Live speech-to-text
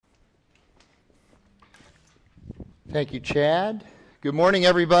Thank you, Chad. Good morning,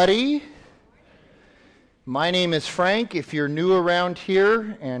 everybody. My name is Frank. If you're new around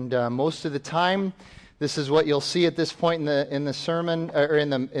here, and most of the time, this is what you'll see at this point in the sermon or in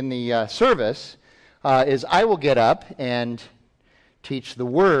the service, is I will get up and teach the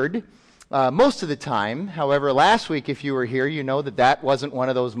Word most of the time. However, last week, if you were here, you know that wasn't one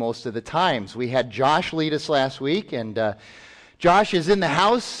of those most of the times. We had Josh lead us last week, and Josh is in the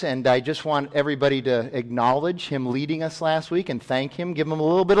house, and I just want everybody to acknowledge him leading us last week and thank him. Give him a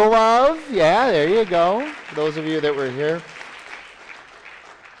little bit of love. Yeah, there you go. For those of you that were here.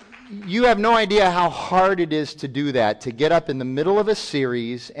 You have no idea how hard it is to do that, to get up in the middle of a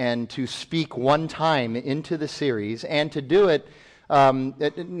series and to speak one time into the series, and to do it,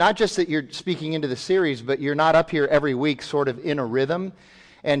 not just that you're speaking into the series, but you're not up here every week sort of in a rhythm.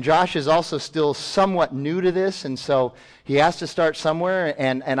 And Josh is also still somewhat new to this, and so he has to start somewhere,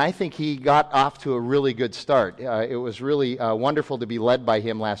 and I think he got off to a really good start. It was really wonderful to be led by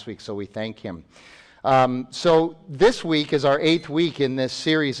him last week, so we thank him. So this week is our 8th week in this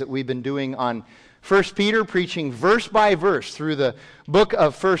series that we've been doing on 1 Peter, preaching verse by verse through the book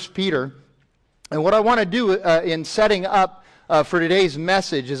of 1 Peter. And what I want to do in setting up for today's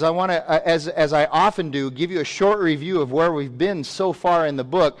message is I want to, as I often do, give you a short review of where we've been so far in the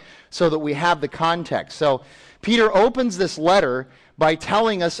book so that we have the context. So Peter opens this letter by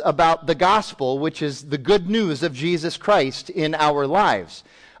telling us about the gospel, which is the good news of Jesus Christ in our lives.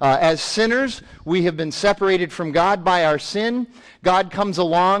 As sinners, we have been separated from God by our sin. God comes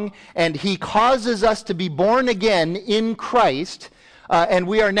along and He causes us to be born again in Christ. And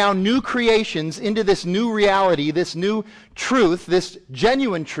we are now new creations into this new reality, this new truth, this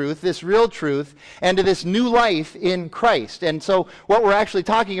genuine truth, this real truth, and to this new life in Christ. And so what we're actually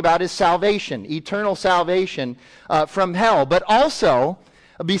talking about is salvation, eternal salvation from hell. But also,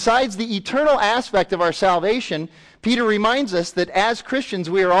 besides the eternal aspect of our salvation, Peter reminds us that as Christians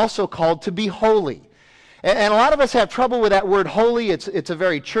we are also called to be holy. And a lot of us have trouble with that word holy. It's a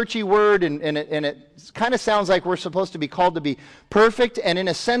very churchy word, and it kind of sounds like we're supposed to be called to be perfect, and in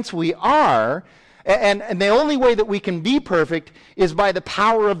a sense we are. And the only way that we can be perfect is by the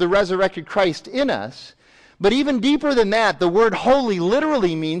power of the resurrected Christ in us. But even deeper than that, the word holy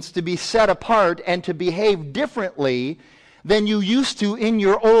literally means to be set apart and to behave differently than you used to in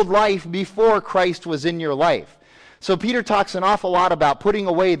your old life before Christ was in your life. So Peter talks an awful lot about putting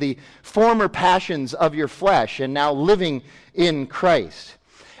away the former passions of your flesh and now living in Christ.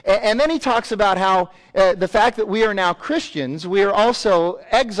 And then he talks about how the fact that we are now Christians, we are also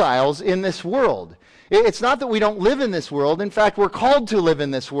exiles in this world. It's not that we don't live in this world. In fact, we're called to live in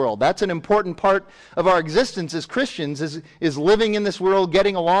this world. That's an important part of our existence as Christians, is living in this world,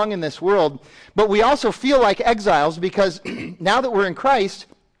 getting along in this world. But we also feel like exiles because now that we're in Christ,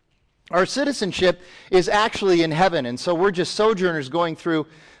 our citizenship is actually in heaven, and so we're just sojourners going through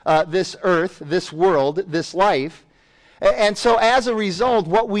this earth, this world, this life. And so as a result,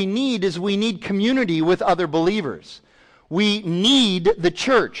 what we need is we need community with other believers. We need the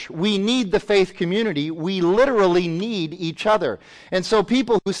church. We need the faith community. We literally need each other. And so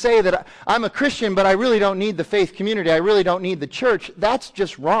people who say that I'm a Christian, but I really don't need the faith community, I really don't need the church, that's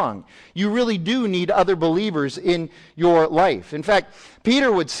just wrong. You really do need other believers in your life. In fact,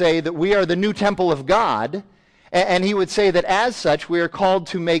 Peter would say that we are the new temple of God, and he would say that as such we are called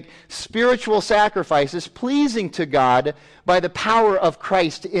to make spiritual sacrifices pleasing to God by the power of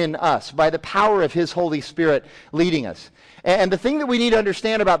Christ in us, by the power of His Holy Spirit leading us. And the thing that we need to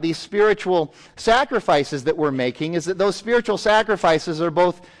understand about these spiritual sacrifices that we're making is that those spiritual sacrifices are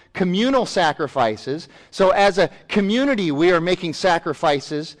both communal sacrifices. So as a community, we are making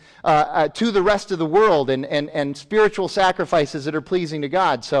sacrifices to the rest of the world and spiritual sacrifices that are pleasing to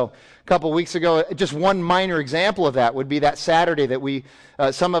God. So a couple weeks ago, just one minor example of that would be that Saturday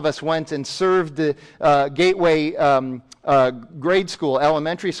that some of us went and served the Gateway grade school,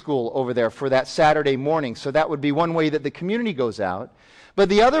 elementary school over there for that Saturday morning. So that would be one way that the community goes out. But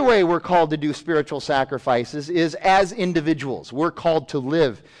the other way we're called to do spiritual sacrifices is as individuals. We're called to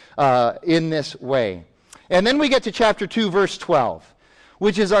live in this way. And then we get to chapter 2, verse 12,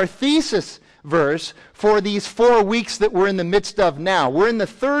 which is our thesis verse for these 4 weeks that we're in the midst of now. We're in the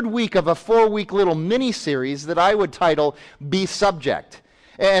 3rd week of a 4-week little mini-series that I would title Be Subject.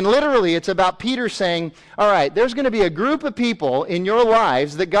 And literally, it's about Peter saying, all right, there's going to be a group of people in your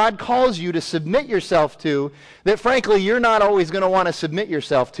lives that God calls you to submit yourself to that, frankly, you're not always going to want to submit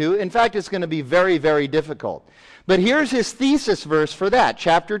yourself to. In fact, it's going to be very, very difficult. But here's his thesis verse for that.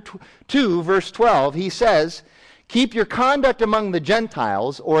 Chapter 2, verse 12, he says, keep your conduct among the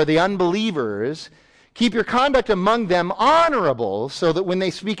Gentiles, or the unbelievers, Keep your conduct among them honorable, so that when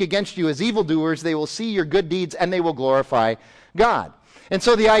they speak against you as evildoers, they will see your good deeds and they will glorify God. And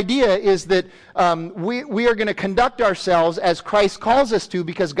so the idea is that we are going to conduct ourselves as Christ calls us to,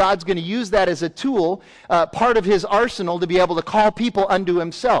 because God's going to use that as a tool, part of his arsenal, to be able to call people unto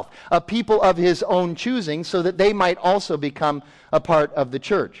himself, a people of his own choosing, so that they might also become a part of the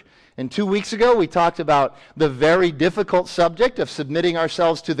church. And 2 weeks ago, we talked about the very difficult subject of submitting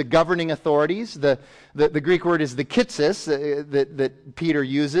ourselves to the governing authorities. The Greek word is the kitsis that Peter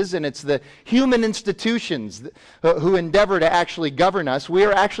uses, and it's the human institutions who endeavor to actually govern us. We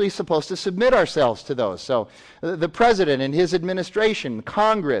are actually supposed to submit ourselves to those. So the president and his administration,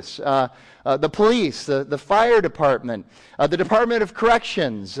 Congress, the police, the fire department, the Department of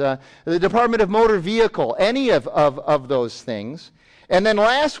Corrections, the Department of Motor Vehicle, any of those things. And then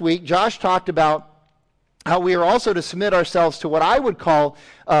last week, Josh talked about how we are also to submit ourselves to what I would call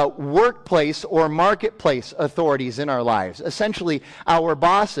workplace or marketplace authorities in our lives, essentially our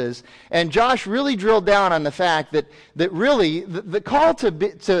bosses. And Josh really drilled down on the fact that really the call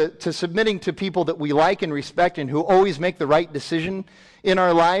to submitting to people that we like and respect and who always make the right decision in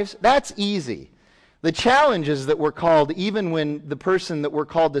our lives, that's easy. The challenge is that we're called, even when the person that we're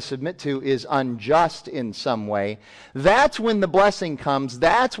called to submit to is unjust in some way, that's when the blessing comes.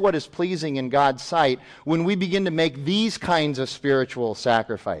 That's what is pleasing in God's sight, when we begin to make these kinds of spiritual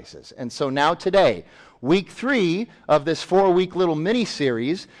sacrifices. And so now today, week 3 of this 4-week little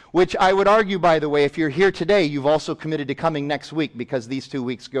mini-series, which I would argue, by the way, if you're here today, you've also committed to coming next week, because these 2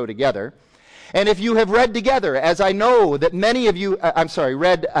 weeks go together. And if you have read together, as I know that many of you,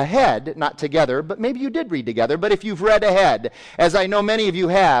 read ahead, not together, but maybe you did read together, but if you've read ahead, as I know many of you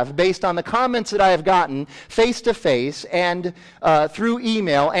have, based on the comments that I have gotten face-to-face and through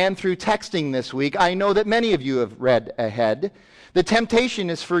email and through texting this week, I know that many of you have read ahead. The temptation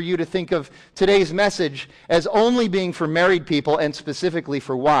is for you to think of today's message as only being for married people and specifically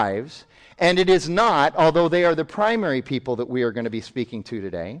for wives, and it is not, although they are the primary people that we are going to be speaking to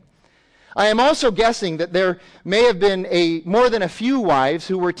today. I am also guessing that there may have been more than a few wives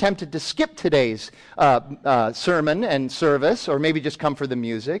who were tempted to skip today's sermon and service, or maybe just come for the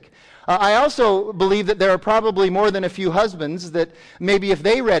music. I also believe that there are probably more than a few husbands that maybe if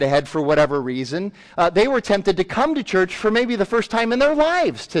they read ahead for whatever reason, they were tempted to come to church for maybe the first time in their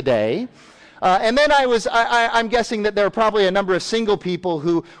lives today. And then I'm guessing that there are probably a number of single people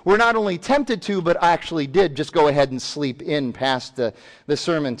who were not only tempted to, but actually did just go ahead and sleep in past the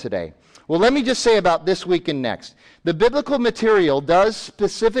sermon today. Well, let me just say about this week and next. The biblical material does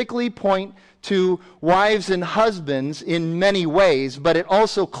specifically point to wives and husbands in many ways, but it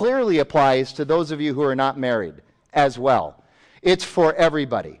also clearly applies to those of you who are not married as well. It's for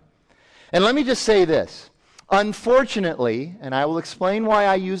everybody. And let me just say this. Unfortunately, and I will explain why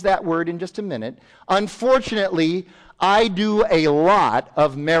I use that word in just a minute, unfortunately, I do a lot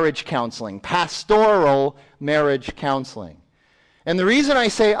of marriage counseling, pastoral marriage counseling. And the reason I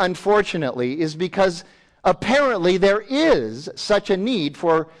say unfortunately is because apparently there is such a need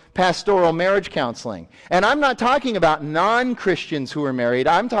for pastoral marriage counseling. And I'm not talking about non-Christians who are married.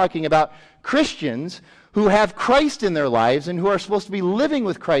 I'm talking about Christians who have Christ in their lives and who are supposed to be living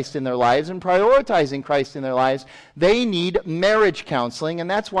with Christ in their lives and prioritizing Christ in their lives. They need marriage counseling, and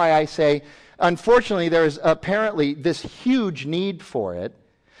that's why I say, unfortunately, there's apparently this huge need for it.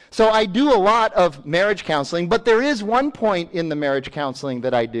 So I do a lot of marriage counseling, but there is one point in the marriage counseling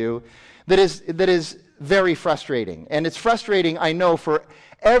that I do that is very frustrating. And it's frustrating, I know, for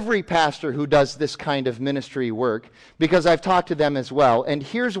every pastor who does this kind of ministry work, because I've talked to them as well. And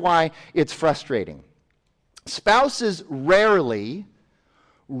here's why it's frustrating. Spouses rarely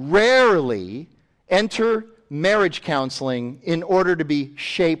enter marriage counseling in order to be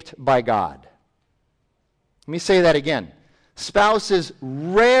shaped by God. Let me say that again. Spouses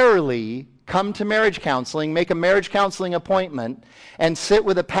rarely come to marriage counseling, make a marriage counseling appointment, and sit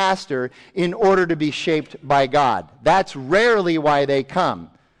with a pastor in order to be shaped by God. That's rarely why they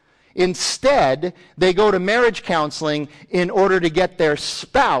come. Instead, they go to marriage counseling in order to get their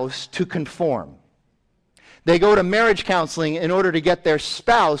spouse to conform. They go to marriage counseling in order to get their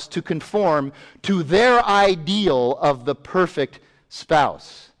spouse to conform to their ideal of the perfect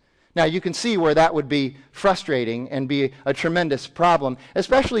spouse. Now, you can see where that would be frustrating and be a tremendous problem,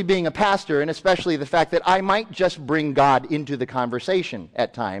 especially being a pastor, and especially the fact that I might just bring God into the conversation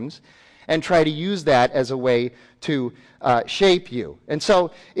at times and try to use that as a way to shape you. And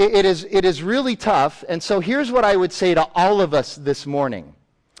so it is really tough. And so here's what I would say to all of us this morning.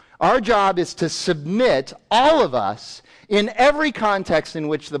 Our job is to submit, all of us, in every context in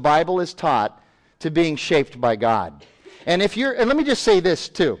which the Bible is taught, to being shaped by God. And let me just say this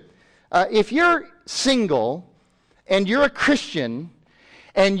too. If you're single and you're a Christian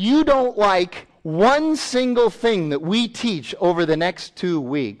and you don't like one single thing that we teach over the next 2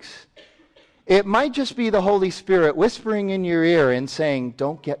 weeks, it might just be the Holy Spirit whispering in your ear and saying,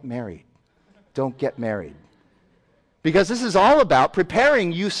 don't get married. Don't get married. Because this is all about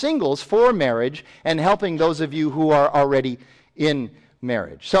preparing you singles for marriage and helping those of you who are already in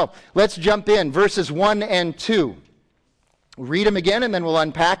marriage. So let's jump in. Verses 1 and 2. Read them again and then we'll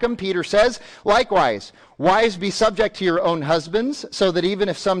unpack them. Peter says, likewise, wives, be subject to your own husbands, so that even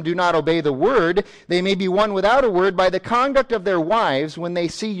if some do not obey the word, they may be won without a word by the conduct of their wives when they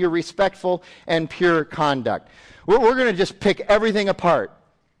see your respectful and pure conduct. We're going to just pick everything apart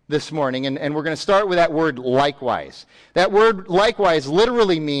this morning, and we're going to start with that word likewise. That word likewise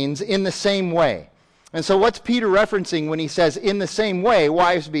literally means in the same way. And so what's Peter referencing when he says in the same way,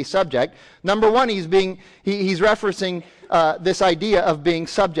 wives be subject? Number one, he's referencing this idea of being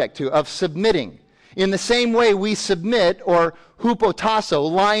subject to, of submitting. In the same way we submit, or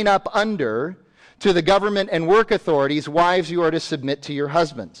hupotasso, line up under, to the government and work authorities, wives, you are to submit to your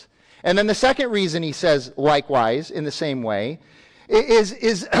husbands. And then the second reason he says likewise, in the same way,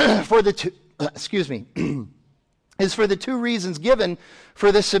 is for the two, is for the two reasons given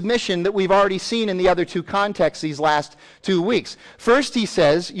for the submission that we've already seen in the other two contexts these last 2 weeks. First, he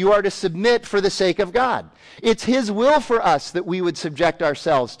says, you are to submit for the sake of God. It's his will for us that we would subject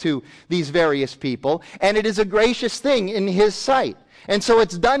ourselves to these various people, and it is a gracious thing in his sight. And so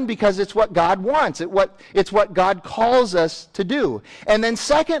it's done because it's what God wants. It's what God calls us to do. And then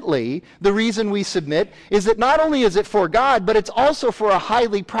secondly, the reason we submit is that not only is it for God, but it's also for a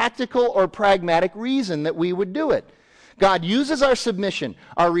highly practical or pragmatic reason that we would do it. God uses our submission,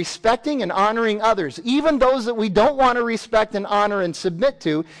 our respecting and honoring others, even those that we don't want to respect and honor and submit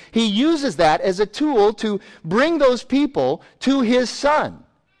to. He uses that as a tool to bring those people to his Son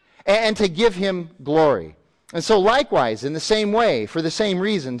and to give him glory. And so likewise, in the same way, for the same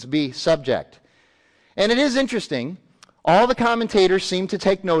reasons, be subject. And it is interesting, all the commentators seem to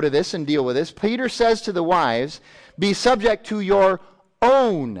take note of this and deal with this. Peter says to the wives, be subject to your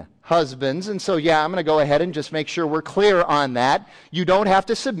own husbands. And so, I'm going to go ahead and just make sure we're clear on that. You don't have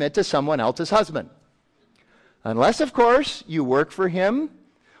to submit to someone else's husband. Unless, of course, you work for him,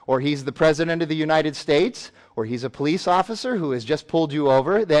 or he's the president of the United States, or he's a police officer who has just pulled you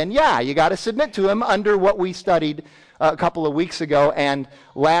over, then you got to submit to him under what we studied a couple of weeks ago and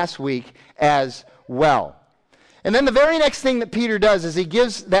last week as well. And then the very next thing that Peter does is he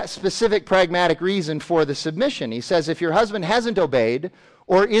gives that specific pragmatic reason for the submission. He says, if your husband hasn't obeyed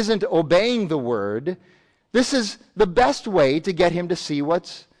or isn't obeying the word, this is the best way to get him to see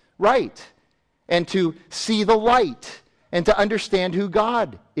what's right and to see the light and to understand who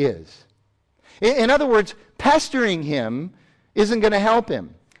God is. In other words, pestering him isn't going to help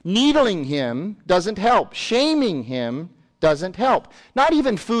him. Needling him doesn't help. Shaming him doesn't help. Not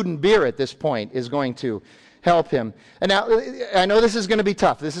even food and beer at this point is going to help him. And now, I know this is going to be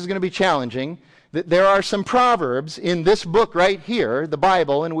tough. This is going to be challenging. There are some proverbs in this book right here, the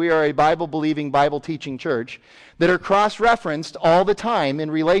Bible, and we are a Bible-believing, Bible-teaching church, that are cross-referenced all the time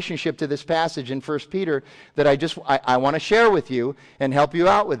in relationship to this passage in 1 Peter that I want to share with you and help you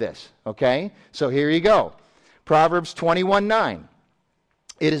out with this, okay? So here you go. Proverbs 21:9.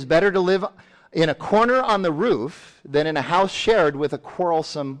 It is better to live in a corner on the roof than in a house shared with a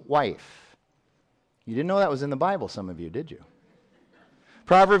quarrelsome wife. You didn't know that was in the Bible, some of you, did you?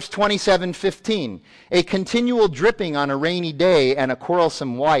 Proverbs 27:15. A continual dripping on a rainy day and a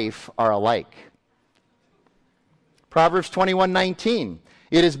quarrelsome wife are alike. Proverbs 21:19.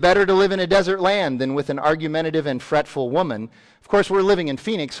 It is better to live in a desert land than with an argumentative and fretful woman. Of course, we're living in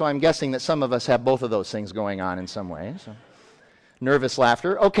Phoenix, so I'm guessing that some of us have both of those things going on in some way. So. Nervous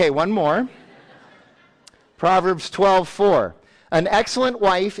laughter. Okay, one more. Proverbs 12:4. An excellent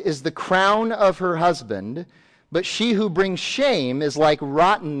wife is the crown of her husband, but she who brings shame is like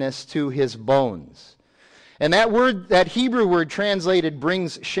rottenness to his bones. And that Hebrew word translated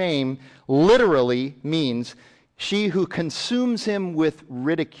brings shame literally means she who consumes him with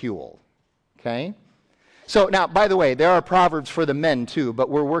ridicule. Okay? So now, by the way, there are proverbs for the men too, but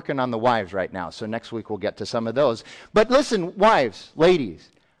we're working on the wives right now. So next week we'll get to some of those. But listen, wives, ladies,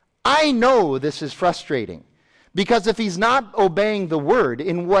 I know this is frustrating because if he's not obeying the word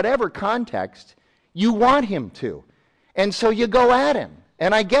in whatever context, you want him to. And so you go at him.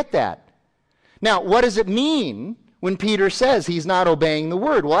 And I get that. Now, what does it mean when Peter says he's not obeying the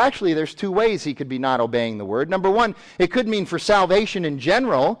word? Well, actually, there's two ways he could be not obeying the word. Number one, it could mean for salvation in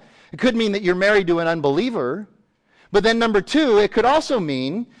general. It could mean that you're married to an unbeliever. But then number two, it could also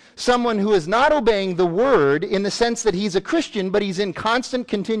mean someone who is not obeying the word in the sense that he's a Christian, but he's in constant,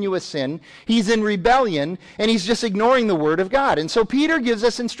 continuous sin. He's in rebellion, and he's just ignoring the word of God. And so Peter gives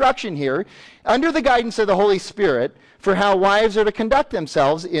us instruction here, under the guidance of the Holy Spirit, for how wives are to conduct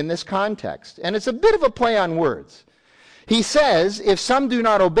themselves in this context. And it's a bit of a play on words. He says, if some do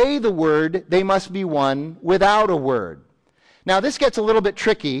not obey the word, they must be won without a word. Now, this gets a little bit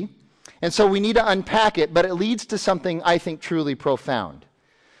tricky, and so we need to unpack it, but it leads to something I think truly profound.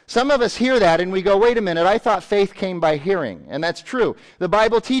 Some of us hear that and we go, wait a minute, I thought faith came by hearing. And that's true. The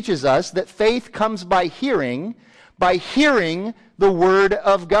Bible teaches us that faith comes by hearing the word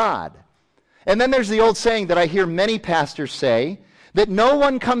of God. And then there's the old saying that I hear many pastors say, that no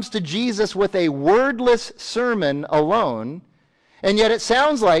one comes to Jesus with a wordless sermon alone, and yet it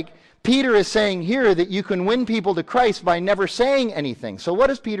sounds like Peter is saying here that you can win people to Christ by never saying anything. So what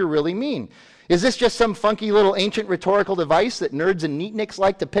does Peter really mean? Is this just some funky little ancient rhetorical device that nerds and neatniks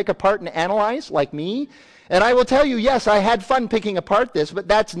like to pick apart and analyze, like me? And I will tell you, yes, I had fun picking apart this, but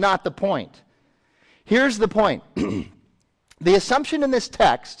that's not the point. Here's the point. The assumption in this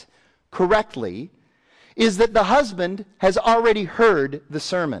text, correctly, is that the husband has already heard the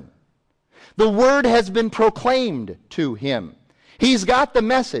sermon. The word has been proclaimed to him. He's got the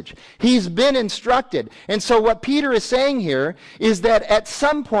message. He's been instructed. And so what Peter is saying here is that at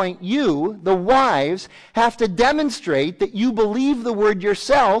some point you, the wives, have to demonstrate that you believe the word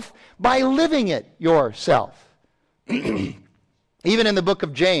yourself by living it yourself. Even in the book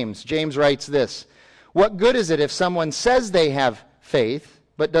of James, James writes this, what good is it if someone says they have faith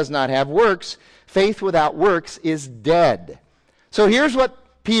but does not have works? Faith without works is dead. So here's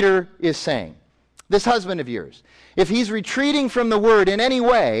what Peter is saying. This husband of yours, if he's retreating from the word in any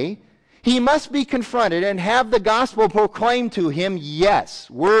way, he must be confronted and have the gospel proclaimed to him. Yes,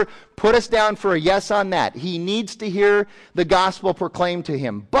 put us down for a yes on that. He needs to hear the gospel proclaimed to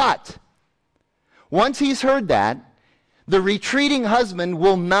him. But once he's heard that, the retreating husband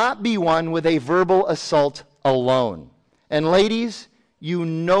will not be one with a verbal assault alone. And ladies, you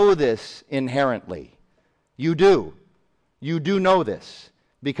know this inherently. You do. You do know this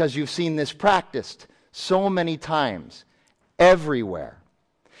because you've seen this practiced so many times, everywhere.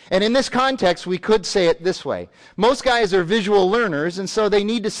 And in this context, we could say it this way. Most guys are visual learners, and so they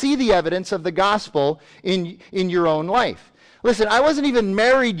need to see the evidence of the gospel in your own life. Listen, I wasn't even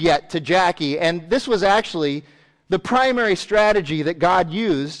married yet to Jackie, and this was actually the primary strategy that God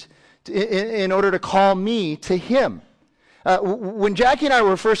used in order to call me to him. When Jackie and I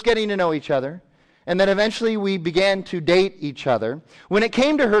were first getting to know each other, and then eventually we began to date each other, when it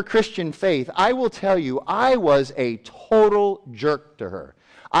came to her Christian faith, I will tell you, I was a total jerk to her.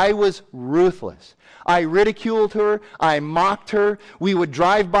 I was ruthless. I ridiculed her. I mocked her. We would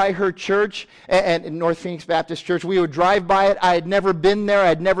drive by her church, and North Phoenix Baptist Church. We would drive by it. I had never been there. I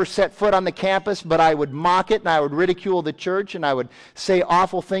had never set foot on the campus, but I would mock it, and I would ridicule the church, and I would say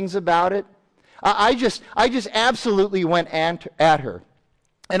awful things about it. I just absolutely went at her.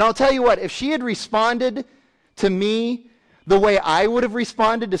 And I'll tell you what, if she had responded to me the way I would have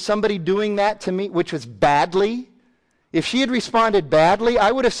responded to somebody doing that to me, which was badly, if she had responded badly,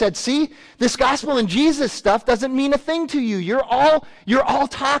 I would have said, see, this gospel and Jesus stuff doesn't mean a thing to you. You're all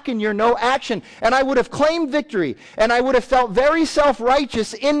talk and you're no action. And I would have claimed victory, and I would have felt very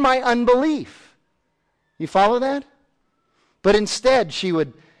self-righteous in my unbelief. You follow that? But instead, she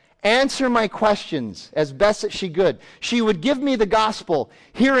would answer my questions as best that she could. She would give me the gospel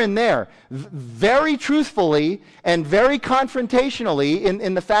here and there, very truthfully and very confrontationally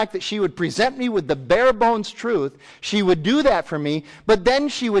in the fact that she would present me with the bare bones truth. She would do that for me, but then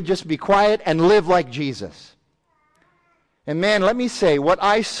she would just be quiet and live like Jesus. And man, let me say, what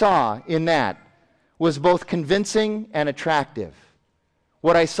I saw in that was both convincing and attractive.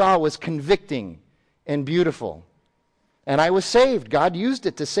 What I saw was convicting and beautiful. And I was saved. God used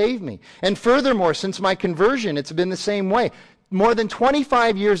it to save me. And furthermore, since my conversion, it's been the same way. More than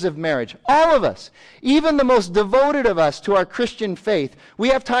 25 years of marriage. All of us, even the most devoted of us to our Christian faith, we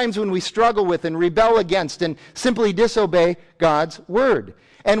have times when we struggle with and rebel against and simply disobey God's word.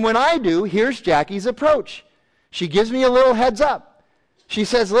 And when I do, here's Jackie's approach. She gives me a little heads up. She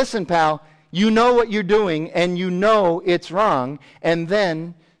says, listen, pal, you know what you're doing and you know it's wrong. And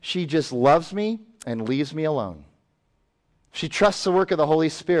then she just loves me and leaves me alone. She trusts the work of the Holy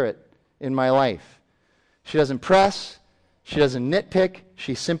Spirit in my life. She doesn't press. She doesn't nitpick.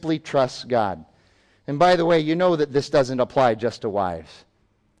 She simply trusts God. And by the way, you know that this doesn't apply just to wives.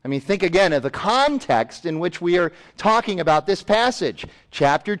 I mean, think again of the context in which we are talking about this passage.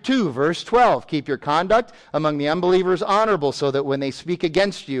 Chapter 2, verse 12. Keep your conduct among the unbelievers honorable, so that when they speak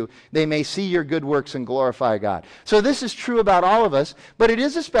against you, they may see your good works and glorify God. So this is true about all of us, but it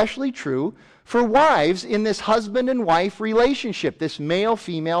is especially true for wives in this husband and wife relationship, this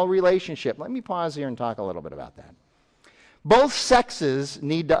male-female relationship. Let me pause here and talk a little bit about that. Both sexes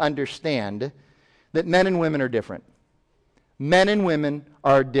need to understand that men and women are different. Men and women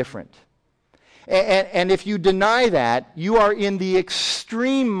are different. And if you deny that, you are in the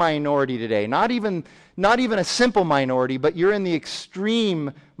extreme minority today. Not even a simple minority, but you're in the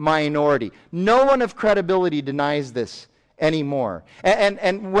extreme minority. No one of credibility denies this anymore.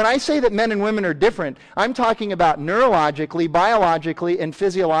 And when I say that men and women are different, I'm talking about neurologically, biologically, and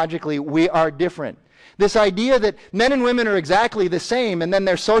physiologically, we are different. This idea that men and women are exactly the same, and then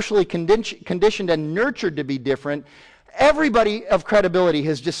they're socially conditioned and nurtured to be different, everybody of credibility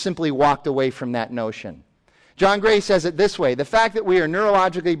has just simply walked away from that notion. John Gray says it this way: the fact that we are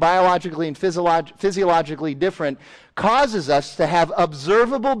neurologically, biologically, and physiologically different causes us to have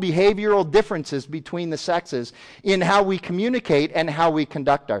observable behavioral differences between the sexes in how we communicate and how we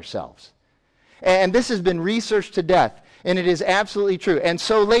conduct ourselves. And this has been researched to death, and it is absolutely true. And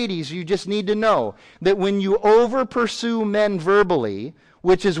so, ladies, you just need to know that when you over-pursue men verbally,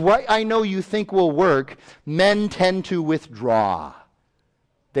 which is what I know you think will work, men tend to withdraw.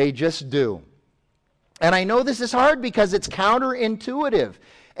 They just do. And I know this is hard because it's counterintuitive,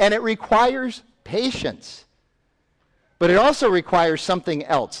 and it requires patience. But it also requires something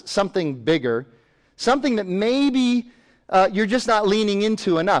else, something bigger, something that maybe you're just not leaning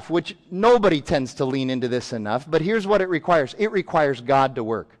into enough, which nobody tends to lean into this enough. But here's what it requires. It requires God to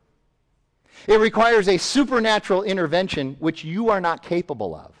work. It requires a supernatural intervention which you are not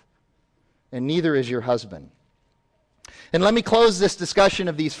capable of, and neither is your husband. And let me close this discussion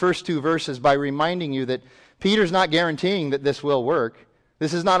of these first two verses by reminding you that Peter's not guaranteeing that this will work.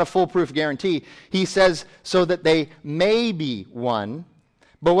 This is not a foolproof guarantee. He says so that they may be one.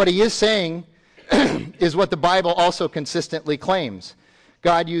 But what he is saying is what the Bible also consistently claims.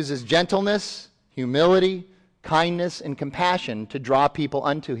 God uses gentleness, humility, kindness, and compassion to draw people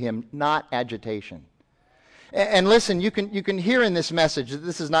unto him, not agitation. And listen, you can hear in this message that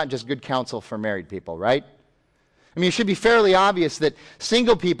this is not just good counsel for married people, right? I mean, it should be fairly obvious that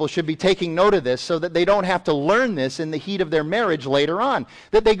single people should be taking note of this so that they don't have to learn this in the heat of their marriage later on.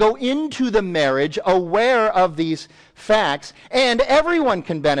 That they go into the marriage aware of these facts, and everyone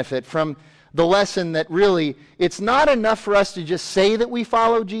can benefit from the lesson that really it's not enough for us to just say that we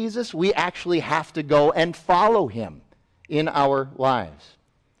follow Jesus. We actually have to go and follow him in our lives.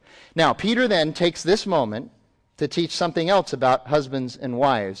 Now, Peter then takes this moment to teach something else about husbands and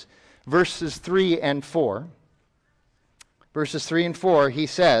wives. Verses 3 and 4. Verses 3 and 4, he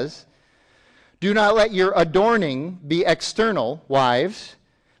says, "Do not let your adorning be external, wives,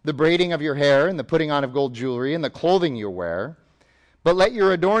 the braiding of your hair and the putting on of gold jewelry and the clothing you wear, but let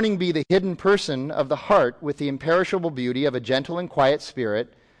your adorning be the hidden person of the heart with the imperishable beauty of a gentle and quiet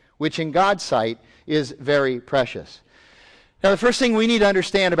spirit, which in God's sight is very precious." Now, the first thing we need to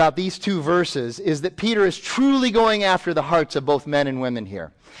understand about these two verses is that Peter is truly going after the hearts of both men and women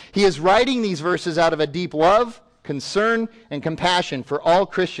here. He is writing these verses out of a deep love, concern, and compassion for all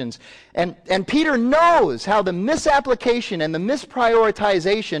Christians. And Peter knows how the misapplication and the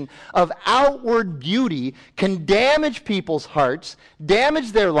misprioritization of outward beauty can damage people's hearts,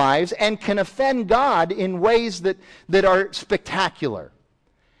 damage their lives, and can offend God in ways that are spectacular.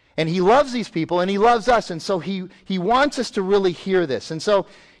 And he loves these people, and he loves us, and so he wants us to really hear this. And so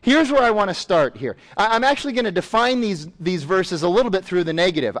here's where I want to start here. I'm actually going to define these verses a little bit through the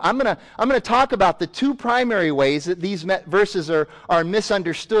negative. I'm going to talk about the two primary ways that these verses are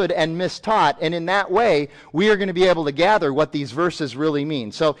misunderstood and mistaught, and in that way, we are going to be able to gather what these verses really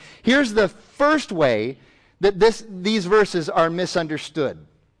mean. So here's the first way that these verses are misunderstood.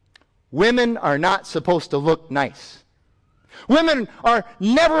 Women are not supposed to look nice. Women are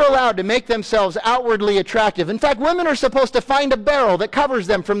never allowed to make themselves outwardly attractive. In fact, women are supposed to find a barrel that covers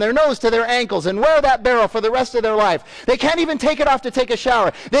them from their nose to their ankles and wear that barrel for the rest of their life. They can't even take it off to take a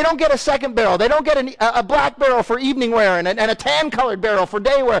shower. They don't get a second barrel. They don't get a black barrel for evening wear and a tan-colored barrel for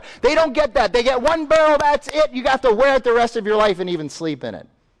day wear. They don't get that. They get one barrel, that's it. You got to wear it the rest of your life and even sleep in it.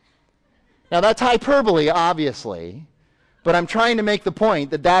 Now, that's hyperbole, obviously, but I'm trying to make the point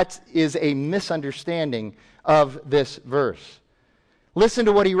that that is a misunderstanding of this verse. Listen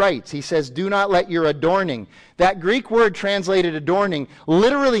to what he writes. He says, "Do not let your adorning." That Greek word translated adorning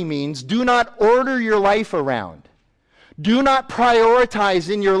literally means do not order your life around. Do not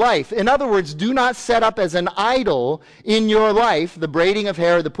prioritize in your life. In other words, do not set up as an idol in your life the braiding of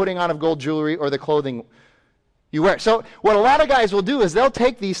hair, the putting on of gold jewelry, or the clothing you wear. So what a lot of guys will do is they'll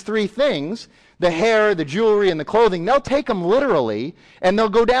take these three things, the hair, the jewelry, and the clothing, they'll take them literally, and they'll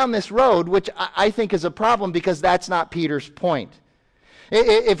go down this road, which I think is a problem because that's not Peter's point.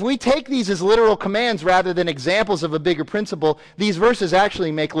 If we take these as literal commands rather than examples of a bigger principle, these verses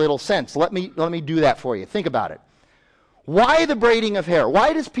actually make little sense. Let me do that for you. Think about it. Why the braiding of hair?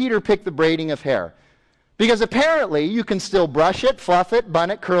 Why does Peter pick the braiding of hair? Because apparently you can still brush it, fluff it,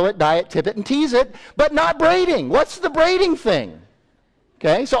 bun it, curl it, dye it, tip it, and tease it, but not braiding. What's the braiding thing?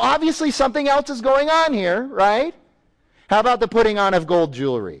 Okay, so obviously something else is going on here, right? How about the putting on of gold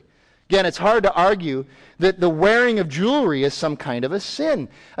jewelry? Again, it's hard to argue that the wearing of jewelry is some kind of a sin.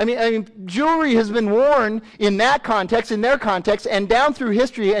 I mean, jewelry has been worn in that context, in their context, and down through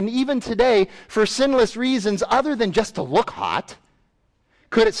history, and even today, for sinless reasons other than just to look hot.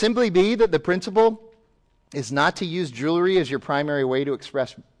 Could it simply be that the principle is not to use jewelry as your primary way to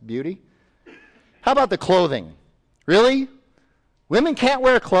express beauty? How about the clothing? Really? Women can't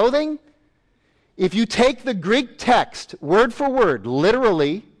wear clothing? If you take the Greek text word for word,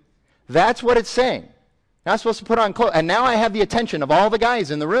 literally, that's what it's saying. You're not supposed to put on clothes. And now I have the attention of all the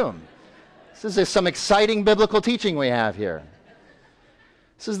guys in the room. This is some exciting biblical teaching we have here.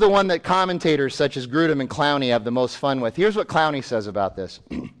 This is the one that commentators such as Grudem and Clowney have the most fun with. Here's what Clowney says about this.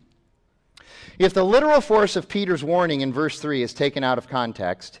 If the literal force of Peter's warning in verse 3 is taken out of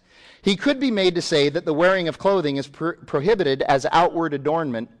context, he could be made to say that the wearing of clothing is prohibited as outward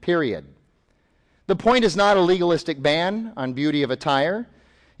adornment, period. The point is not a legalistic ban on beauty of attire.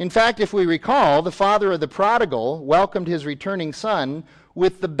 In fact, if we recall, the father of the prodigal welcomed his returning son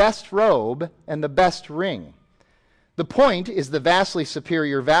with the best robe and the best ring. The point is the vastly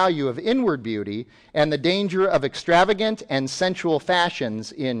superior value of inward beauty and the danger of extravagant and sensual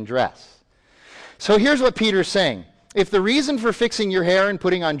fashions in dress. So here's what Peter's saying. If the reason for fixing your hair and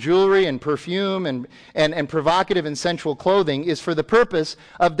putting on jewelry and perfume and provocative and sensual clothing is for the purpose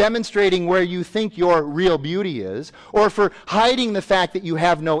of demonstrating where you think your real beauty is, or for hiding the fact that you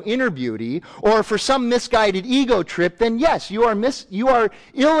have no inner beauty, or for some misguided ego trip, then yes, you are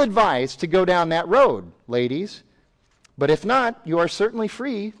ill-advised to go down that road, ladies. But if not, you are certainly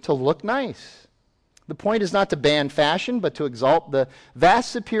free to look nice. The point is not to ban fashion, but to exalt the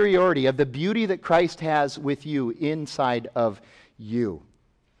vast superiority of the beauty that Christ has with you inside of you.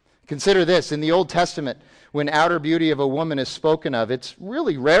 Consider this. In the Old Testament, when outer beauty of a woman is spoken of, it's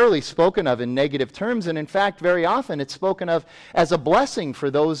really rarely spoken of in negative terms, and in fact, very often it's spoken of as a blessing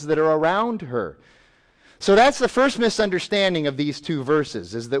for those that are around her. So that's the first misunderstanding of these two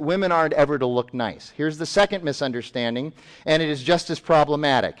verses, is that women aren't ever to look nice. Here's the second misunderstanding, and it is just as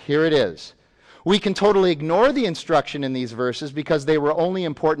problematic. Here it is. We can totally ignore the instruction in these verses because they were only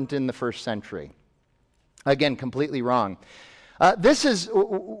important in the first century. Again, completely wrong. This is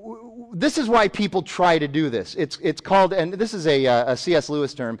why people try to do this. It's called, and this is a C.S.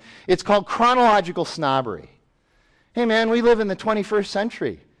 Lewis term, it's called chronological snobbery. Hey man, we live in the 21st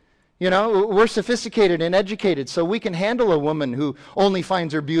century. You know, we're sophisticated and educated, so we can handle a woman who only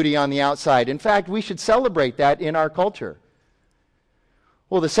finds her beauty on the outside. In fact, we should celebrate that in our culture.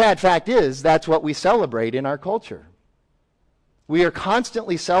 Well, the sad fact is that's what we celebrate in our culture. We are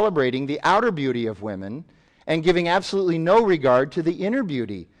constantly celebrating the outer beauty of women and giving absolutely no regard to the inner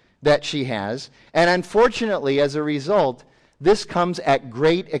beauty that she has. And unfortunately, as a result, this comes at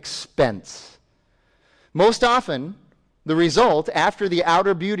great expense. Most often, the result, after the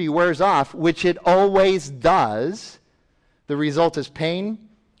outer beauty wears off, which it always does, the result is pain,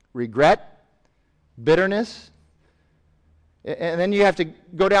 regret, bitterness. And then you have to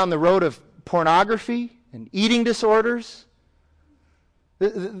go down the road of pornography and eating disorders.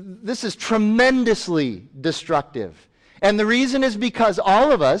 This is tremendously destructive. And the reason is because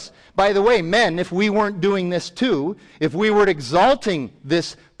all of us, by the way, men, if we weren't doing this too, if we were exalting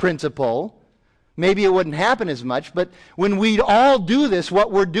this principle, maybe it wouldn't happen as much. But when we all do this,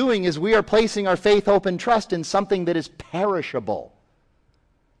 what we're doing is we are placing our faith, hope, and trust in something that is perishable,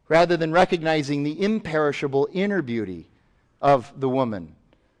 rather than recognizing the imperishable inner beauty of the woman.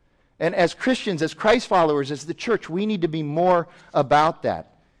 And as Christians, as Christ followers, as the church, we need to be more about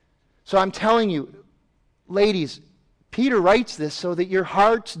that. So I'm telling you, ladies, Peter writes this so that your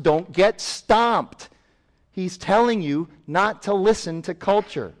hearts don't get stomped. He's telling you not to listen to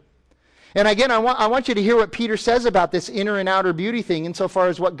culture. And again, I want you to hear what Peter says about this inner and outer beauty thing insofar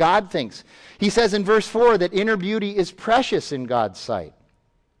as what God thinks. He says in verse 4 that inner beauty is precious in God's sight.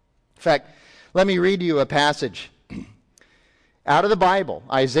 In fact, let me read you a passage out of the Bible,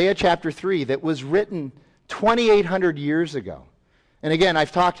 Isaiah chapter 3, that was written 2,800 years ago. And again,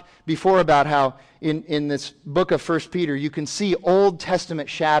 I've talked before about how in this book of 1 Peter, you can see Old Testament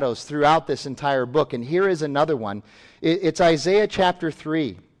shadows throughout this entire book. And here is another one. It's Isaiah chapter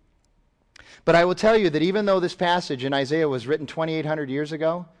 3. But I will tell you that even though this passage in Isaiah was written 2,800 years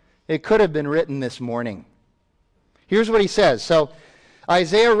ago, it could have been written this morning. Here's what he says. So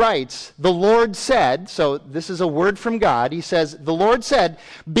Isaiah writes, the Lord said, so this is a word from God. He says, the Lord said,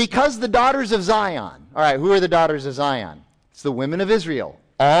 because the daughters of Zion. All right, who are the daughters of Zion? It's the women of Israel.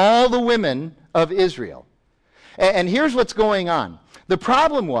 All the women of Israel. And here's what's going on. The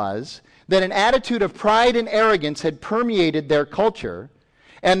problem was that an attitude of pride and arrogance had permeated their culture,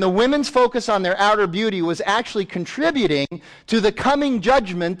 and the women's focus on their outer beauty was actually contributing to the coming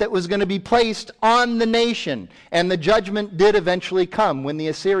judgment that was going to be placed on the nation. And the judgment did eventually come when the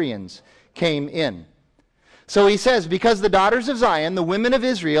Assyrians came in. So he says, because the daughters of Zion, the women of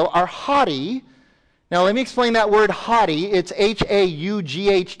Israel, are haughty. Now let me explain that word haughty. It's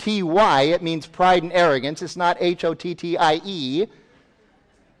H-A-U-G-H-T-Y. It means pride and arrogance. It's not H-O-T-T-I-E.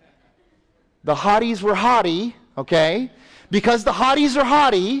 The haughties were haughty, okay? Because the haughties are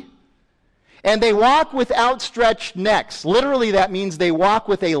haughty, and they walk with outstretched necks. Literally, that means they walk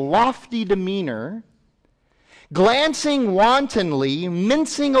with a lofty demeanor, glancing wantonly,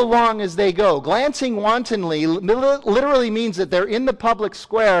 mincing along as they go. Glancing wantonly literally means that they're in the public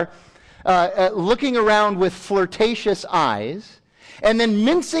square looking around with flirtatious eyes, and then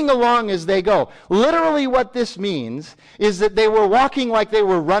mincing along as they go. Literally what this means is that they were walking like they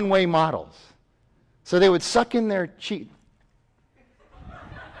were runway models. So they would suck in their cheek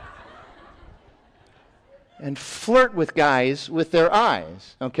and flirt with guys with their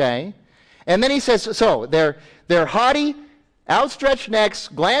eyes, okay? And then he says, so they're haughty, outstretched necks,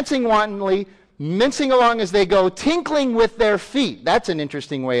 glancing wantonly, mincing along as they go, tinkling with their feet. That's an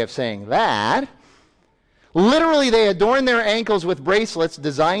interesting way of saying that. Literally, they adorn their ankles with bracelets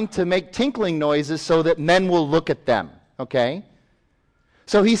designed to make tinkling noises so that men will look at them, okay?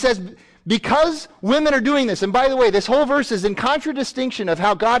 So he says, because women are doing this, and by the way, this whole verse is in contradistinction of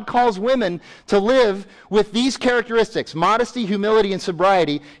how God calls women to live with these characteristics, modesty, humility, and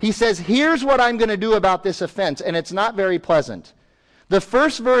sobriety. He says, here's what I'm going to do about this offense, and it's not very pleasant. The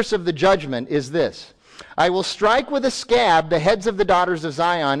first verse of the judgment is this: I will strike with a scab the heads of the daughters of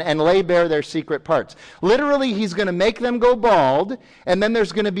Zion and lay bare their secret parts. Literally, he's going to make them go bald, and then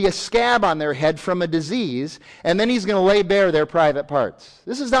there's going to be a scab on their head from a disease, and then he's going to lay bare their private parts.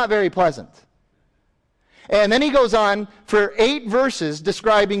 This is not very pleasant. And then he goes on for 8 verses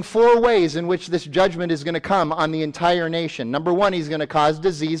describing 4 ways in which this judgment is going to come on the entire nation. Number 1, he's going to cause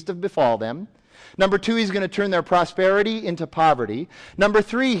disease to befall them. Number 2, he's going to turn their prosperity into poverty. Number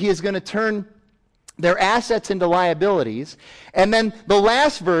 3, he is going to turn their assets into liabilities. And then the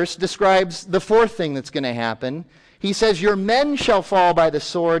last verse describes the 4th thing that's going to happen. He says, your men shall fall by the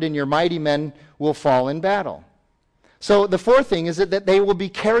sword, and your mighty men will fall in battle. So the 4th thing is that they will be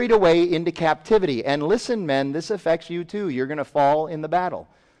carried away into captivity. And listen, men, this affects you too. You're going to fall in the battle.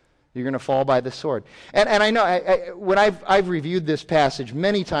 You're going to fall by the sword. And I know, when I've reviewed this passage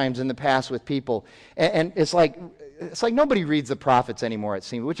many times in the past with people, and it's like nobody reads the prophets anymore, it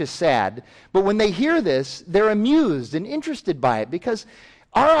seems, which is sad. But when they hear this, they're amused and interested by it, because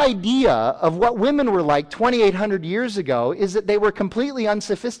our idea of what women were like 2,800 years ago is that they were completely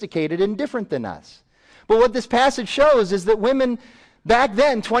unsophisticated and different than us. But what this passage shows is that women back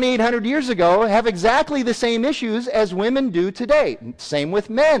then, 2,800 years ago, have exactly the same issues as women do today. Same with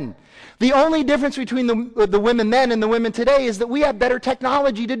men. The only difference between the women then and the women today is that we have better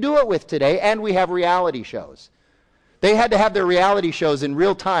technology to do it with today, and we have reality shows. They had to have their reality shows in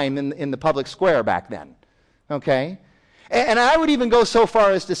real time in the public square back then. Okay? And I would even go so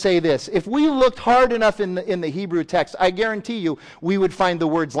far as to say this: if we looked hard enough in the Hebrew text, I guarantee you we would find the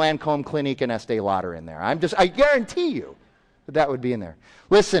words Lancome Clinique and Estee Lauder in there. I guarantee you that would be in there.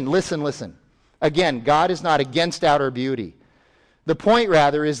 Listen. Again, God is not against outer beauty. The point,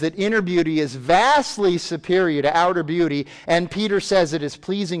 rather, is that inner beauty is vastly superior to outer beauty, and Peter says it is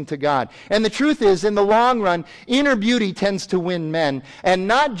pleasing to God. And the truth is, in the long run, inner beauty tends to win men. And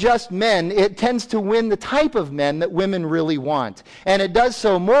not just men, it tends to win the type of men that women really want. And it does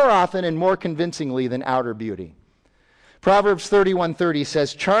so more often and more convincingly than outer beauty. Proverbs 31:30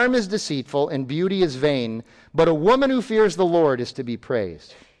 says, charm is deceitful and beauty is vain, but a woman who fears the Lord is to be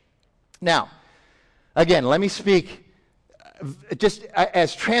praised. Now, again, let me speak just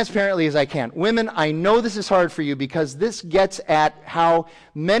as transparently as I can. Women, I know this is hard for you, because this gets at how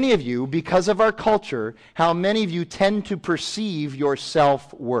many of you, because of our culture, how many of you tend to perceive your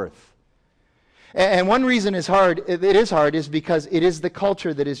self-worth. And one reason it is hard is because it is the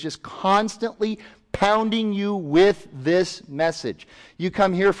culture that is just constantly pounding you with this message. You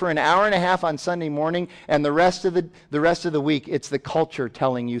come here for an hour and a half on Sunday morning, and the rest of the week, it's the culture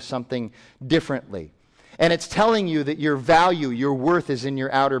telling you something differently. And it's telling you that your value, your worth is in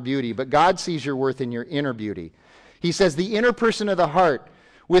your outer beauty, but God sees your worth in your inner beauty. He says, the inner person of the heart,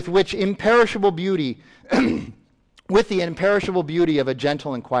 with which imperishable beauty, with the imperishable beauty of a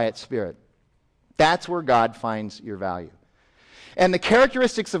gentle and quiet spirit. That's where God finds your value. And the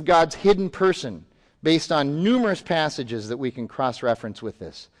characteristics of God's hidden person, based on numerous passages that we can cross-reference with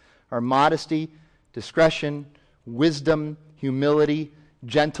this, are modesty, discretion, wisdom, humility,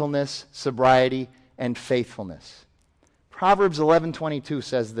 gentleness, sobriety, and faithfulness. Proverbs 11:22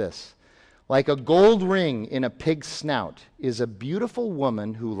 says this, like a gold ring in a pig's snout is a beautiful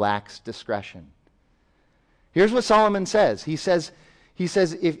woman who lacks discretion. Here's what Solomon says. He says,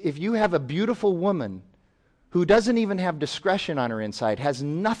 if you have a beautiful woman who doesn't even have discretion on her inside, has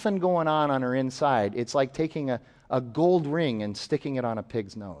nothing going on her inside, it's like taking a gold ring and sticking it on a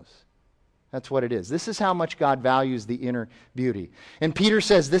pig's nose. That's what it is. This is how much God values the inner beauty. And Peter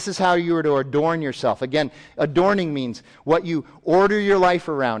says this is how you are to adorn yourself. Again, adorning means what you order your life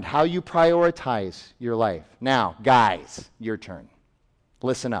around, how you prioritize your life. Now, guys, your turn.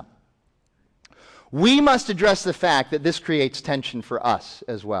 Listen up. We must address the fact that this creates tension for us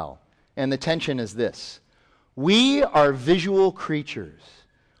as well. And the tension is this. We are visual creatures.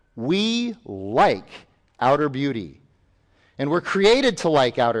 We like outer beauty. And we're created to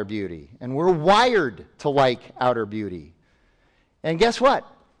like outer beauty. And we're wired to like outer beauty. And guess what?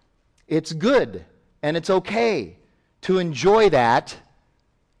 It's good and it's okay to enjoy that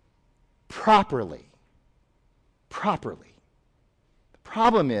properly. Properly. The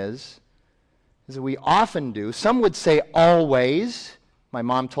problem is that we often do, some would say always. My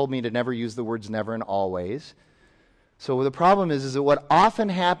mom told me to never use the words never and always. So the problem is that what often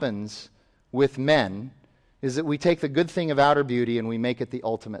happens with men is that we take the good thing of outer beauty and we make it the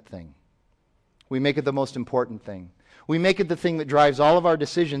ultimate thing. We make it the most important thing. We make it the thing that drives all of our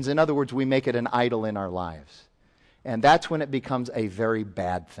decisions. In other words, we make it an idol in our lives. And that's when it becomes a very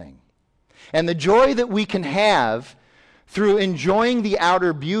bad thing. And the joy that we can have through enjoying the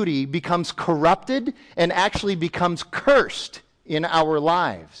outer beauty becomes corrupted and actually becomes cursed in our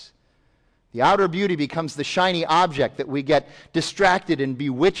lives. The outer beauty becomes the shiny object that we get distracted and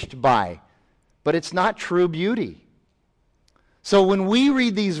bewitched by. But it's not true beauty. So when we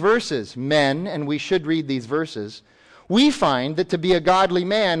read these verses, men, and we should read these verses, we find that to be a godly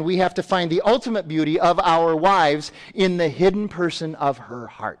man, we have to find the ultimate beauty of our wives in the hidden person of her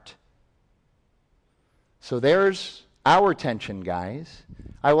heart. So there's our tension, guys.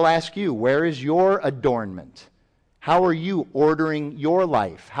 I will ask you, where is your adornment? How are you ordering your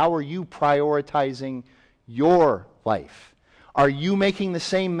life? How are you prioritizing your life? Are you making the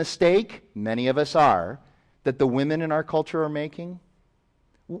same mistake, many of us are, that the women in our culture are making?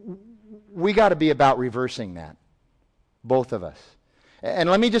 We got to be about reversing that, both of us. And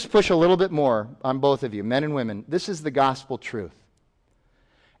let me just push a little bit more on both of you, men and women. This is the gospel truth.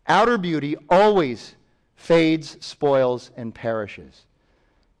 Outer beauty always fades, spoils, and perishes.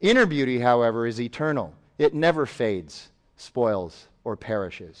 Inner beauty, however, is eternal. It never fades, spoils, or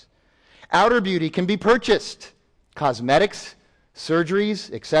perishes. Outer beauty can be purchased. Cosmetics,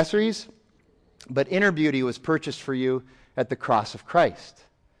 surgeries, accessories, but inner beauty was purchased for you at the cross of Christ.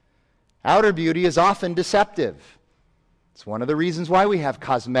 Outer beauty is often deceptive. It's one of the reasons why we have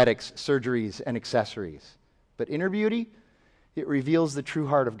cosmetics, surgeries, and accessories. But inner beauty, it reveals the true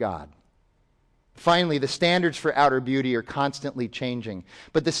heart of God. Finally, the standards for outer beauty are constantly changing,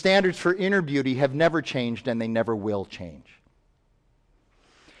 but the standards for inner beauty have never changed and they never will change.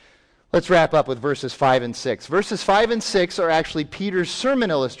 Let's wrap up with verses 5 and 6. Verses 5 and 6 are actually Peter's sermon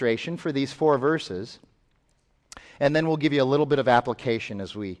illustration for these 4 verses. And then we'll give you a little bit of application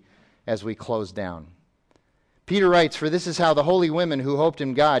as we close down. Peter writes, "For this is how the holy women who hoped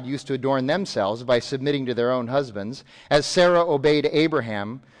in God used to adorn themselves by submitting to their own husbands, as Sarah obeyed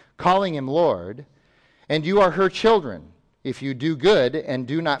Abraham, calling him Lord. And you are her children, if you do good and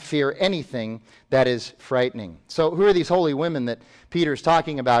do not fear anything that is frightening." So who are these holy women that Peter's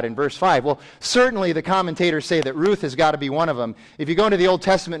talking about in verse 5? Well, certainly the commentators say that Ruth has got to be one of them. If you go into the Old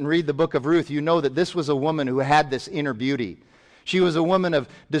Testament and read the book of Ruth, you know that this was a woman who had this inner beauty. She was a woman of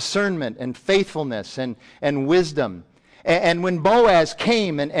discernment and faithfulness and wisdom. And when Boaz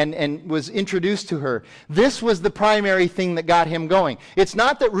came and was introduced to her, this was the primary thing that got him going. It's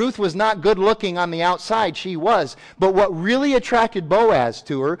not that Ruth was not good looking on the outside, she was. But what really attracted Boaz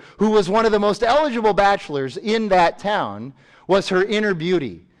to her, who was one of the most eligible bachelors in that town, was her inner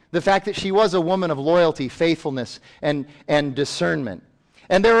beauty. The fact that she was a woman of loyalty, faithfulness, and discernment.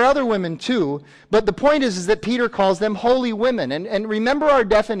 And there are other women too, but the point is that Peter calls them holy women. And remember our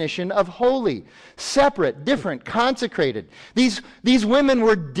definition of holy: separate, different, consecrated. These women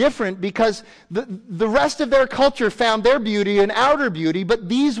were different because the rest of their culture found their beauty in outer beauty, but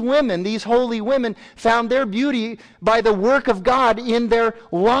these women, these holy women, found their beauty by the work of God in their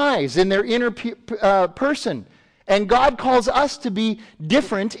lives, in their inner person. And God calls us to be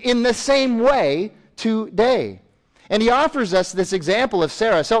different in the same way today. And he offers us this example of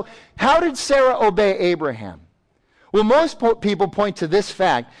Sarah. So how did Sarah obey Abraham? Well, most people point to this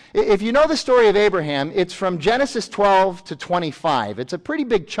fact. If you know the story of Abraham, it's from Genesis 12 to 25. It's a pretty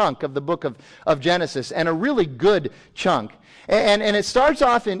big chunk of the book of Genesis, and a really good chunk. And it starts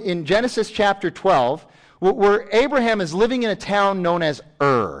off in Genesis chapter 12, where Abraham is living in a town known as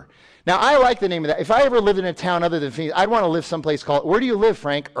Ur. Now, I like the name of that. If I ever lived in a town other than Phoenix, I'd want to live someplace called, where do you live,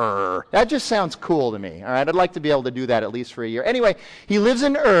 Frank? Ur. That just sounds cool to me. All right, I'd like to be able to do that at least for a year. Anyway, he lives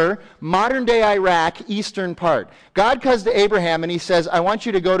in Ur, modern-day Iraq, eastern part. God comes to Abraham and he says, I want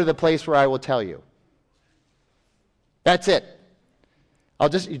you to go to the place where I will tell you. That's it.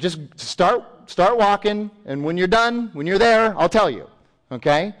 You just start walking, and when you're done, when you're there, I'll tell you.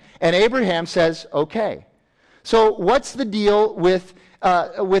 Okay? And Abraham says, okay. So what's the deal with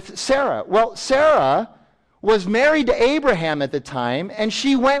Sarah? Well, Sarah was married to Abraham at the time, and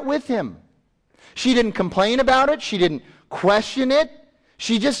she went with him. She didn't complain about it. She didn't question it.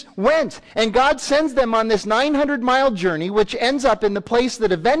 She just went. And God sends them on this 900-mile journey, which ends up in the place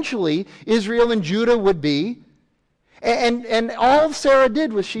that eventually Israel and Judah would be. And all Sarah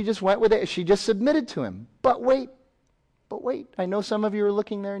did was she just went with it. She just submitted to him. But wait. I know some of you are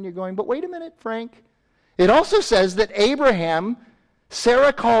looking there and you're going, but wait a minute, Frank. It also says that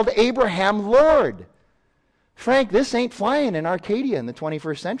Sarah called Abraham Lord. Frank, this ain't flying in Arcadia in the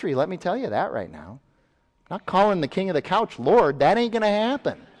 21st century. Let me tell you that right now. I'm not calling the king of the couch Lord. That ain't going to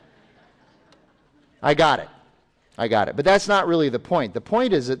happen. I got it. But that's not really the point. The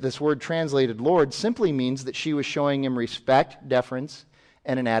point is that this word translated Lord simply means that she was showing him respect, deference,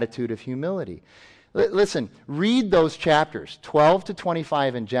 and an attitude of humility. Listen, read those chapters, 12 to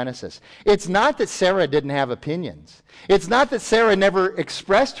 25 in Genesis. It's not that Sarah didn't have opinions. It's not that Sarah never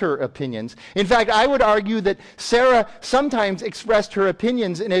expressed her opinions. In fact, I would argue that Sarah sometimes expressed her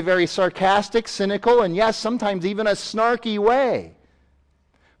opinions in a very sarcastic, cynical, and yes, sometimes even a snarky way.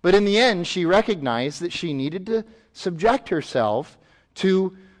 But in the end, she recognized that she needed to subject herself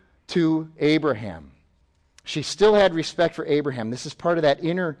to Abraham. She still had respect for Abraham. This is part of that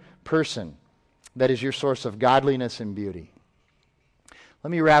inner person that is your source of godliness and beauty.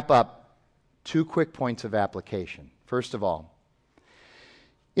 Let me wrap up 2 quick points of application. First of all,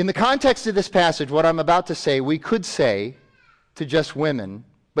 in the context of this passage, what I'm about to say, we could say to just women,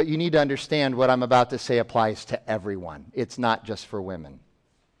 but you need to understand what I'm about to say applies to everyone. It's not just for women.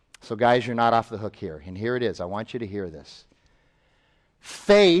 So guys, you're not off the hook here. And here it is. I want you to hear this.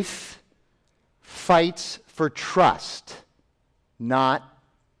 Faith fights for trust, not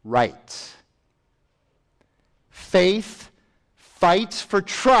rights. Faith fights for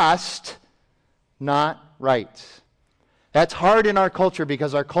trust, not rights. That's hard in our culture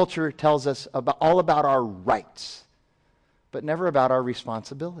because our culture tells us all about our rights, but never about our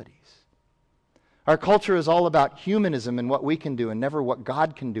responsibilities. Our culture is all about humanism and what we can do and never what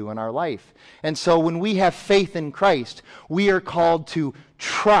God can do in our life. And so when we have faith in Christ, we are called to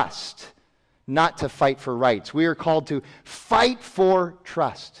trust, not to fight for rights. We are called to fight for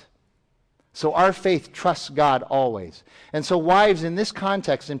trust. So our faith trusts God always. And so wives, in this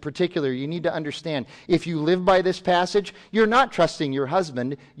context in particular, you need to understand, if you live by this passage, you're not trusting your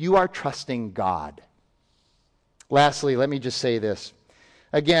husband, you are trusting God. Lastly, let me just say this.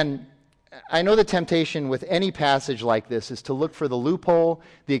 Again, I know the temptation with any passage like this is to look for the loophole,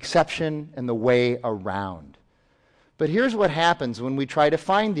 the exception, and the way around. But here's what happens when we try to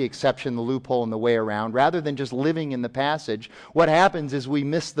find the exception, the loophole, and the way around, rather than just living in the passage. What happens is we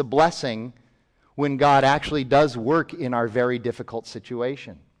miss the blessing when God actually does work in our very difficult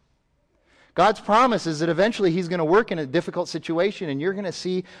situation. God's promise is that eventually He's going to work in a difficult situation, and you're going to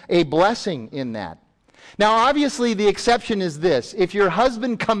see a blessing in that. Now, obviously, the exception is this. If your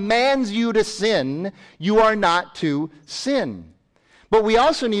husband commands you to sin, you are not to sin. But we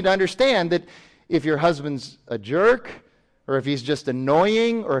also need to understand that if your husband's a jerk, or if he's just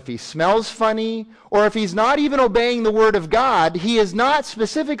annoying, or if he smells funny, or if he's not even obeying the Word of God, he is not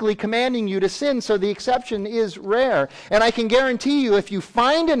specifically commanding you to sin, so the exception is rare. And I can guarantee you, if you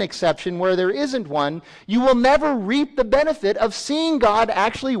find an exception where there isn't one, you will never reap the benefit of seeing God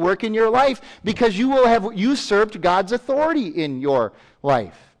actually work in your life, because you will have usurped God's authority in your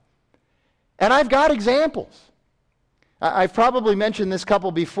life. And I've got examples. I've probably mentioned this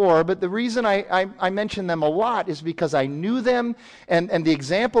couple before, but the reason I mention them a lot is because I knew them, and the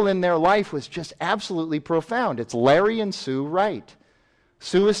example in their life was just absolutely profound. It's Larry and Sue Wright.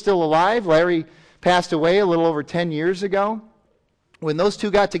 Sue is still alive. Larry passed away a little over 10 years ago. When those two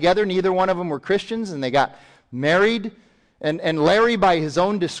got together, neither one of them were Christians, and they got married. And Larry, by his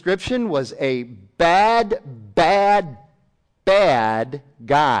own description, was a bad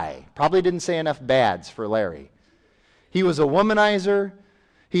guy. Probably didn't say enough bads for Larry. He was a womanizer.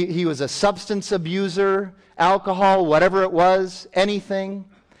 He was a substance abuser, alcohol, whatever it was, anything.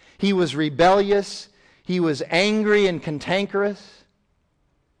 He was rebellious. He was angry and cantankerous.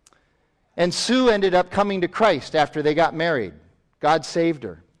 And Sue ended up coming to Christ after they got married. God saved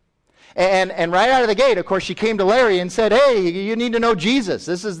her. And right out of the gate, of course, she came to Larry and said, hey, you need to know Jesus.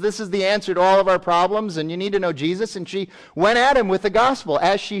 This is the answer to all of our problems, and you need to know Jesus. And she went at him with the gospel,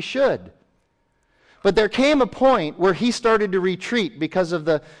 as she should. But there came a point where he started to retreat because of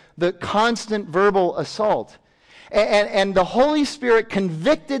the constant verbal assault. And the Holy Spirit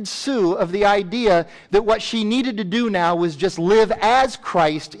convicted Sue of the idea that what she needed to do now was just live as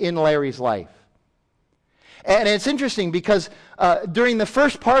Christ in Larry's life. And it's interesting because during the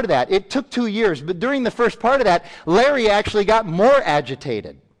first part of that, it took 2 years, but during the first part of that, Larry actually got more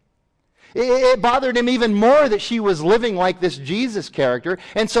agitated. It bothered him even more that she was living like this Jesus character,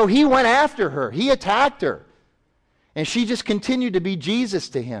 and so he went after her. He attacked her. And she just continued to be Jesus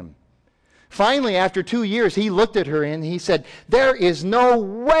to him. Finally, after 2 years, he looked at her and he said, there is no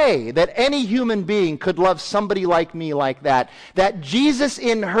way that any human being could love somebody like me like that. That Jesus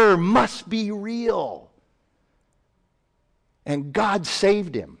in her must be real. And God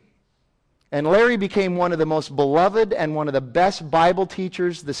saved him. And Larry became one of the most beloved and one of the best Bible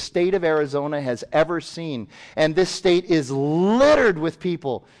teachers the state of Arizona has ever seen. And this state is littered with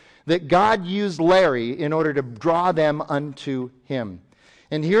people that God used Larry in order to draw them unto him.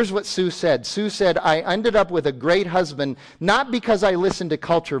 And here's what Sue said. Sue said, I ended up with a great husband, not because I listened to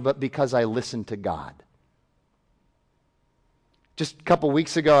culture, but because I listened to God. Just a couple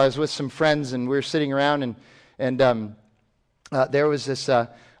weeks ago, I was with some friends, and we were sitting around, and there was this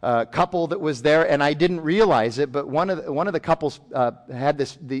couple that was there, and I didn't realize it, but one of the couples had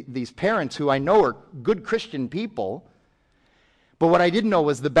these parents who I know are good Christian people. But what I didn't know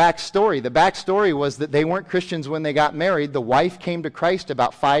was the backstory. The backstory was that they weren't Christians when they got married. The wife came to Christ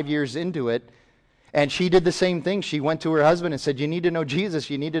about 5 years into it, and she did the same thing. She went to her husband and said, you need to know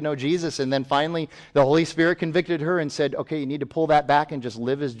Jesus, you need to know Jesus. And then finally the Holy Spirit convicted her and said, okay, you need to pull that back and just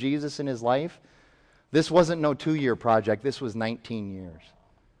live as Jesus in his life. This wasn't no 2-year project. This was 19 years.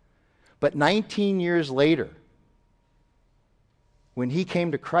 But 19 years later, when he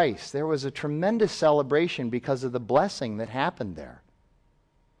came to Christ, there was a tremendous celebration because of the blessing that happened there.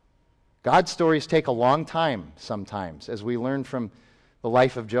 God's stories take a long time sometimes, as we learn from the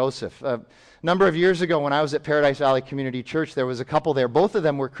life of Joseph. A number of years ago, when I was at Paradise Valley Community Church, there was a couple there. Both of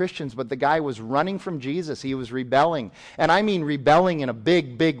them were Christians, but the guy was running from Jesus. He was rebelling. And I mean rebelling in a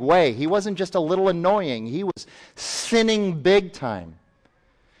big, big way. He wasn't just a little annoying. He was sinning big time.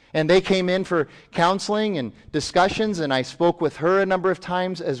 And they came in for counseling and discussions, and I spoke with her a number of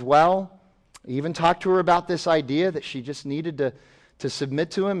times as well. I even talked to her about this idea that she just needed to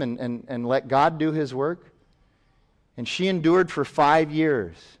submit to him and let God do his work. And she endured for 5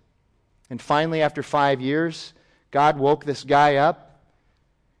 years. And finally, after 5 years, God woke this guy up.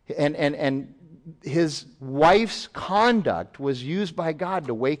 And his wife's conduct was used by God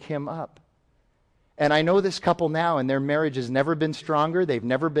to wake him up. And I know this couple now, and their marriage has never been stronger. They've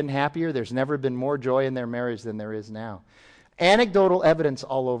never been happier. There's never been more joy in their marriage than there is now. Anecdotal evidence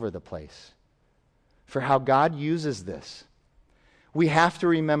all over the place for how God uses this. We have to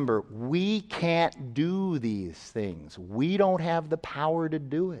remember, we can't do these things. We don't have the power to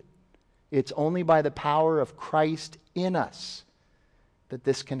do it. It's only by the power of Christ in us that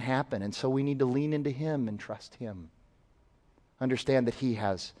this can happen. And so we need to lean into him and trust him. Understand that he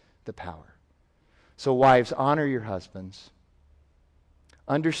has the power. So wives, honor your husbands.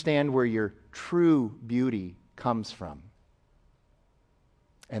 Understand where your true beauty comes from.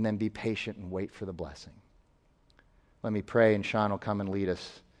 And then be patient and wait for the blessing. Let me pray, and Sean will come and lead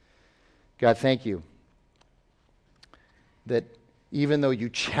us. God, thank you that even though you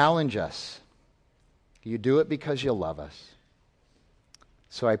challenge us, you do it because you love us.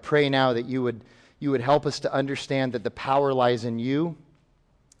 So I pray now that you would help us to understand that the power lies in you.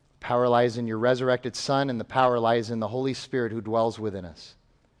 Power lies in your resurrected Son, and the power lies in the Holy Spirit who dwells within us.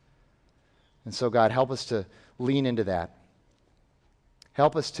 And so, God, help us to lean into that.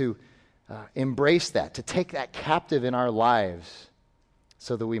 Help us to embrace that, to take that captive in our lives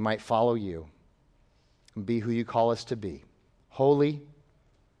so that we might follow you. and be who you call us to be. Holy,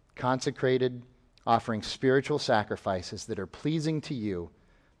 consecrated, offering spiritual sacrifices that are pleasing to you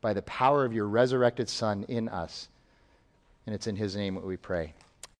by the power of your resurrected Son in us. And it's in his name that we pray.